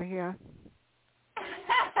problem over here?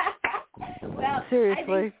 Well, seriously.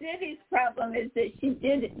 I think Sydney's problem is that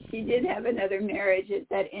she did have another marriage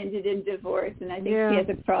that ended in divorce, and I think she has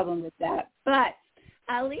a problem with that. But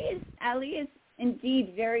Ali is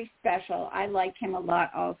indeed very special. I like him a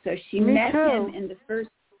lot also. She met him in the first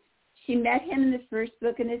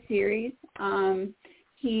book in the series.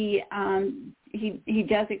 He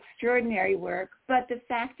does extraordinary work, but the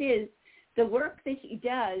fact is, the work that he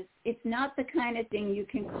does, it's not the kind of thing you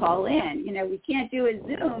can call in. We can't do a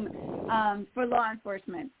Zoom for law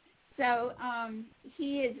enforcement. So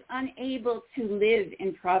he is unable to live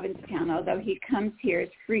in Provincetown, although he comes here as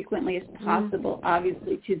frequently as possible,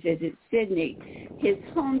 obviously, to visit Sydney. His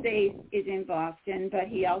home base is in Boston, but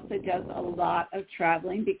he also does a lot of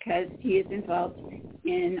traveling because he is involved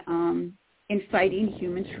in fighting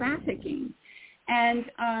human trafficking. And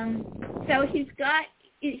so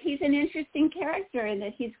he's an interesting character in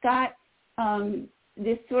that he's got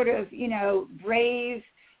this sort of, brave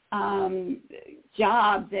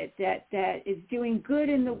job that is doing good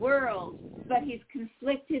in the world, but he's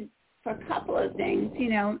conflicted for a couple of things,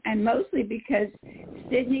 and mostly because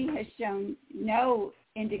Sydney has shown no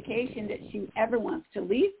indication that she ever wants to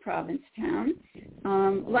leave Provincetown.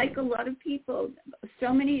 Like a lot of people,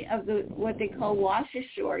 so many of what they call wash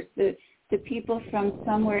ashores, the people from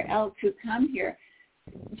somewhere else who come here,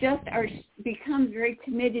 just become very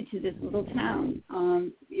committed to this little town.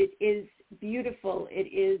 It is beautiful. It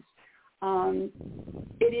is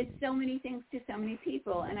so many things to so many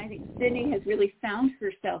people, and I think Sydney has really found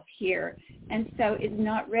herself here, and so is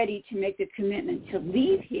not ready to make the commitment to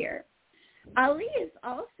leave here. Ali is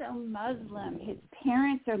also Muslim. His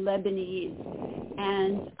parents are Lebanese,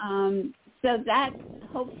 and so that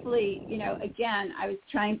hopefully, again, I was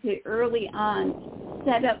trying to early on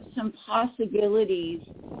set up some possibilities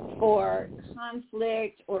for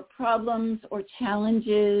conflict or problems or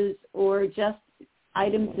challenges or just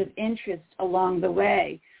items of interest along the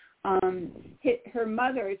way. Her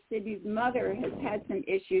mother, Sydney's mother, has had some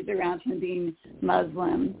issues around him being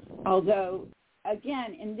Muslim, although,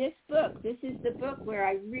 again, in this book, this is the book where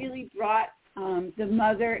I really brought the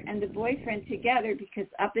mother and the boyfriend together, because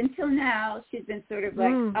up until now, she's been sort of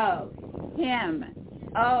like, oh, him,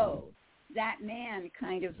 oh, that man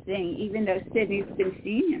kind of thing, even though Sydney's been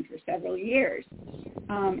seeing him for several years.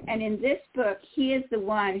 And in this book, he is the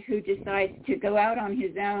one who decides to go out on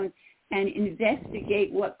his own and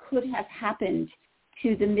investigate what could have happened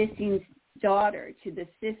to the missing daughter, to the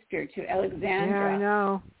sister, to Alexandra. Yeah, I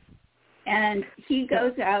know. And he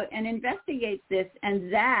goes out and investigates this,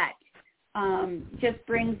 and that just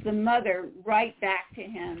brings the mother right back to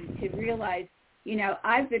him to realize,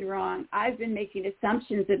 I've been wrong. I've been making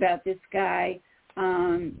assumptions about this guy.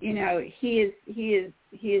 He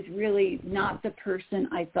is really not the person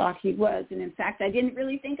I thought he was. And in fact, I didn't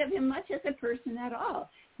really think of him much as a person at all.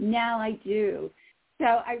 Now I do.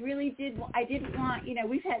 So I didn't want,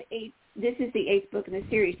 we've had 8, this is the 8th book in the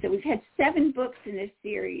series. So we've had 7 books in this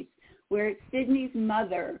series where Sydney's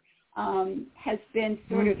mother has been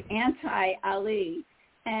sort of anti-Ali,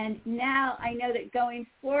 And now I know that going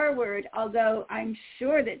forward, although I'm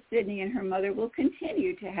sure that Sydney and her mother will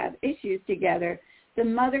continue to have issues together, the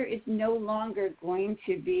mother is no longer going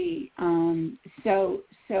to be so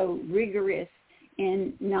rigorous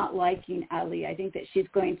in not liking Ali. I think that she's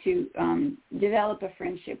going to develop a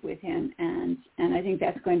friendship with him, and I think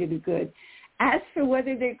that's going to be good. As for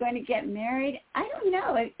whether they're going to get married, I don't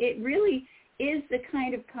know. It really is the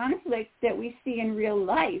kind of conflict that we see in real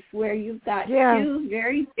life, where you've got two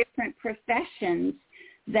very different professions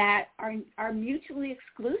that are mutually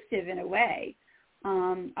exclusive in a way.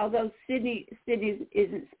 Although Sydney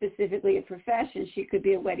isn't specifically a profession, she could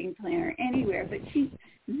be a wedding planner anywhere, but she's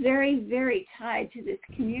very, very tied to this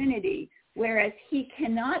community, whereas he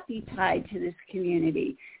cannot be tied to this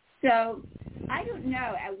community. So I don't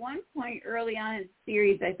know. At one point early on in the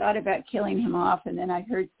series, I thought about killing him off, and then I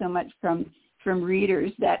heard so much from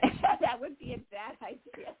readers that that would be a bad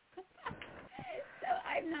idea. So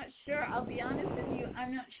I'm not sure. I'll be honest with you.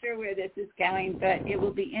 I'm not sure where this is going, but it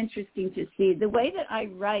will be interesting to see. The way that I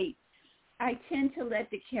write, I tend to let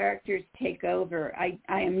the characters take over. I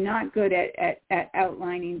am not good at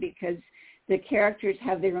outlining, because the characters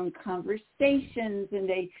have their own conversations, and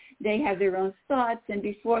they have their own thoughts, and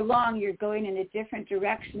before long you're going in a different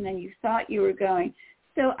direction than you thought you were going.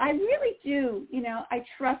 So I really do, I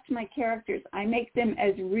trust my characters. I make them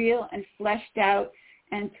as real and fleshed out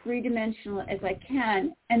and three-dimensional as I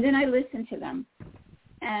can, and then I listen to them.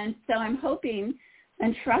 And so I'm hoping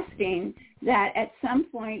and trusting that at some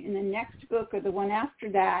point in the next book or the one after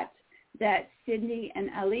that, that Sydney and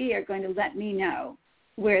Ali are going to let me know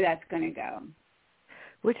where that's going to go.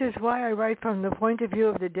 Which is why I write from the point of view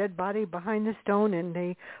of the dead body behind the stone, and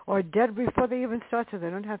they are dead before they even start, so they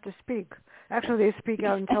don't have to speak. Actually, they speak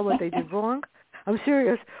out and tell what they did wrong. I'm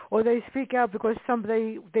serious. Or they speak out because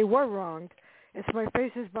they were wronged. It's my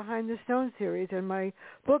Faces Behind the Stone series, and my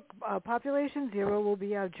book, Population Zero, will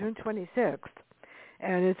be out June 26th.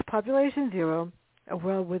 And it's Population Zero, a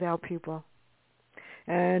world without people.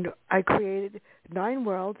 And I created 9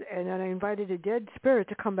 worlds, and then I invited a dead spirit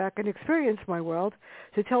to come back and experience my world,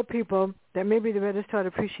 to tell people that maybe they better start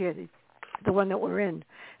appreciating the one that we're in,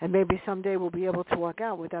 and maybe someday we'll be able to walk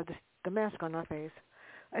out without the mask on our face.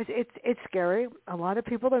 It's scary. A lot of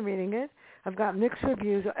people are reading it. I've got mixed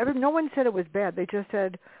reviews. No one said it was bad. They just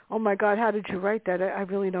said, "Oh my God, how did you write that?" I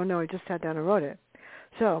really don't know. I just sat down and wrote it.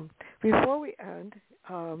 So before we end,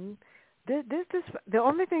 the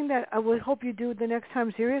only thing that I would hope you do the next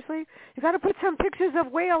time, seriously, you got to put some pictures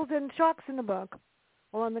of whales and sharks in the book,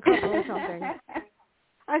 or on the cover or something.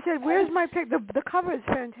 I said, "Where's my pic?" The cover is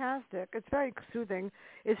fantastic. It's very soothing.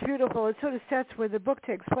 It's beautiful. It sort of sets where the book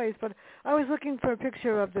takes place. But I was looking for a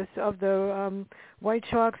picture of the white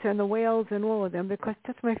sharks and the whales and all of them, because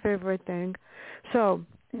that's my favorite thing. So,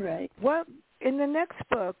 right. What in the next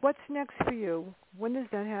book? What's next for you? When is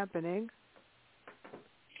that happening?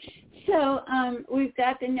 So we've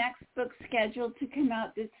got the next book scheduled to come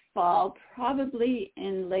out this fall, probably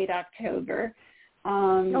in late October.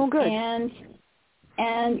 Oh, good.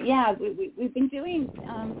 And yeah, we've been doing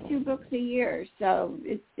 2 books a year, so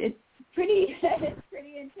it's pretty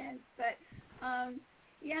pretty intense. But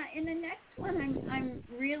yeah, in the next one, I'm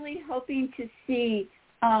really hoping to see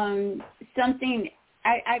something.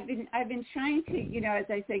 I've been trying to, as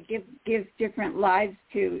I said, give different lives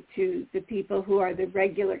to the people who are the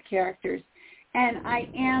regular characters, and I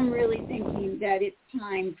am really thinking that it's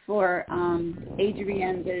time for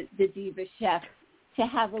Adrienne, the diva chef, to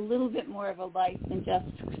have a little bit more of a life than just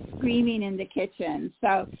screaming in the kitchen.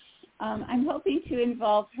 So I'm hoping to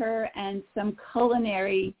involve her and some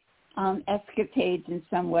culinary escapades in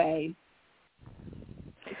some way.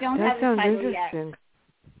 I don't that have sounds the title interesting. yet.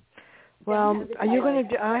 Well, are you going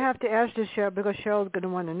to? I have to ask this, Cheryl, because Cheryl's going to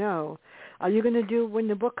want to know. Are you going to do, when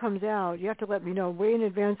the book comes out? You have to let me know way in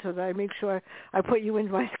advance so that I make sure I put you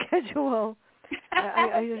into my schedule.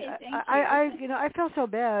 I felt so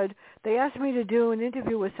bad. They asked me to do an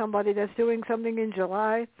interview with somebody that's doing something in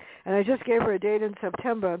July, and I just gave her a date in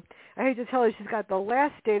September. I hate to tell her she's got the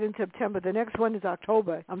last date in September. The next one is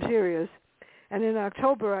October. I'm serious. And in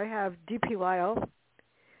October, I have D.P. Lyle.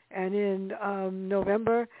 And in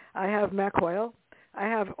November, I have Mac Hoyle. I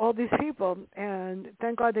have all these people, and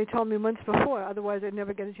thank God they told me months before. Otherwise, I'd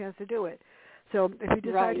never get a chance to do it. So if you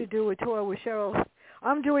decide to do a tour with Cheryl,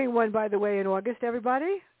 I'm doing one, by the way, in August,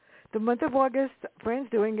 everybody. The month of August, Fran's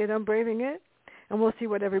doing it. I'm braving it, and we'll see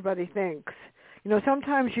what everybody thinks.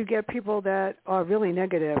 Sometimes you get people that are really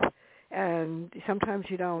negative, and sometimes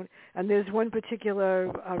you don't. And there's one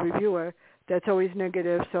particular reviewer that's always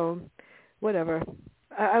negative, so whatever.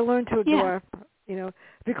 I learned to ignore,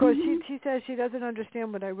 because she says she doesn't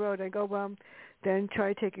understand what I wrote. I go, well, then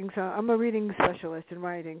try taking some. I'm a reading specialist in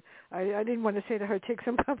writing. I didn't want to say to her, take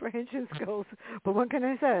some comprehension skills, but what can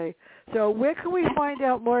I say? So where can we find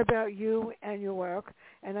out more about you and your work?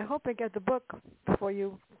 And I hope I get the book before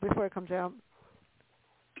it comes out.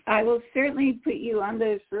 I will certainly put you on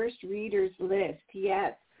the first readers list,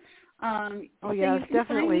 yes. Oh, yes,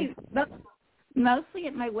 definitely. Mostly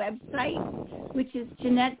at my website, which is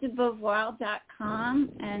JeannetteDeBeauvoir.com,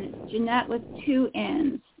 and it's Jeannette with 2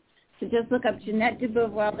 N's. So just look up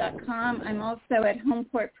JeannetteDeBeauvoir.com. I'm also at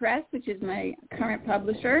Homeport Press, which is my current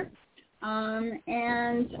publisher.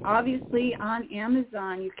 And obviously on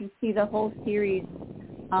Amazon, you can see the whole series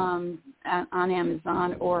on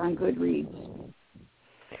Amazon or on Goodreads.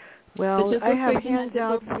 Well, I have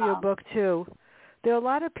handouts for your book, too. There are a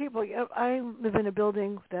lot of people. I live in a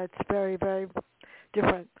building that's very, very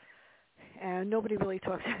different, and nobody really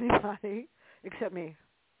talks to anybody except me.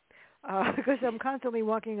 Because I'm constantly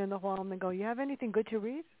walking in the hall and they go, you have anything good to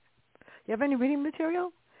read? You have any reading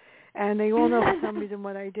material? And they all know for some reason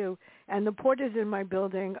what I do. And the porters in my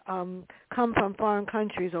building come from foreign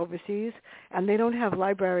countries overseas, and they don't have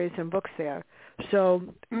libraries and books there. So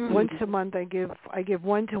once a month I give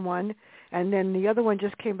 1-to-1, and then the other one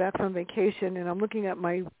just came back from vacation, and I'm looking at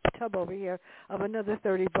my tub over here of another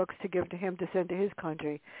 30 books to give to him to send to his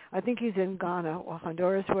country. I think he's in Ghana or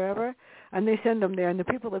Honduras, wherever, and they send them there, and the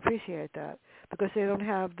people appreciate that because they don't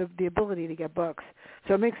have the ability to get books.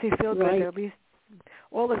 So it makes me feel good that at least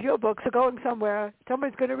all of your books are going somewhere.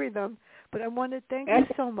 Somebody's going to read them. But I want to thank you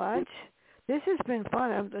so much. This has been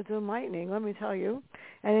fun. It's enlightening, let me tell you.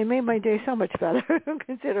 And it made my day so much better,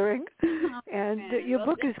 considering. And your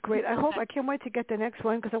book is great. I can't wait to get the next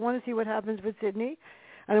one because I want to see what happens with Sydney.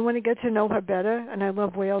 And I want to get to know her better. And I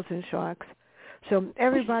love whales and sharks. So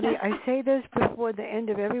everybody, I say this before the end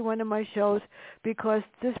of every one of my shows because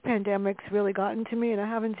this pandemic's really gotten to me, and I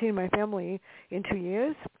haven't seen my family in 2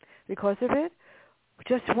 years because of it.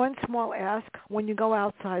 Just one small ask, when you go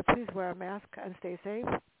outside, please wear a mask and stay safe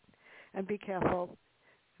and be careful.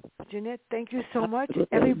 Jeannette, thank you so much.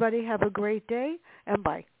 Everybody have a great day, and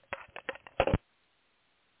bye.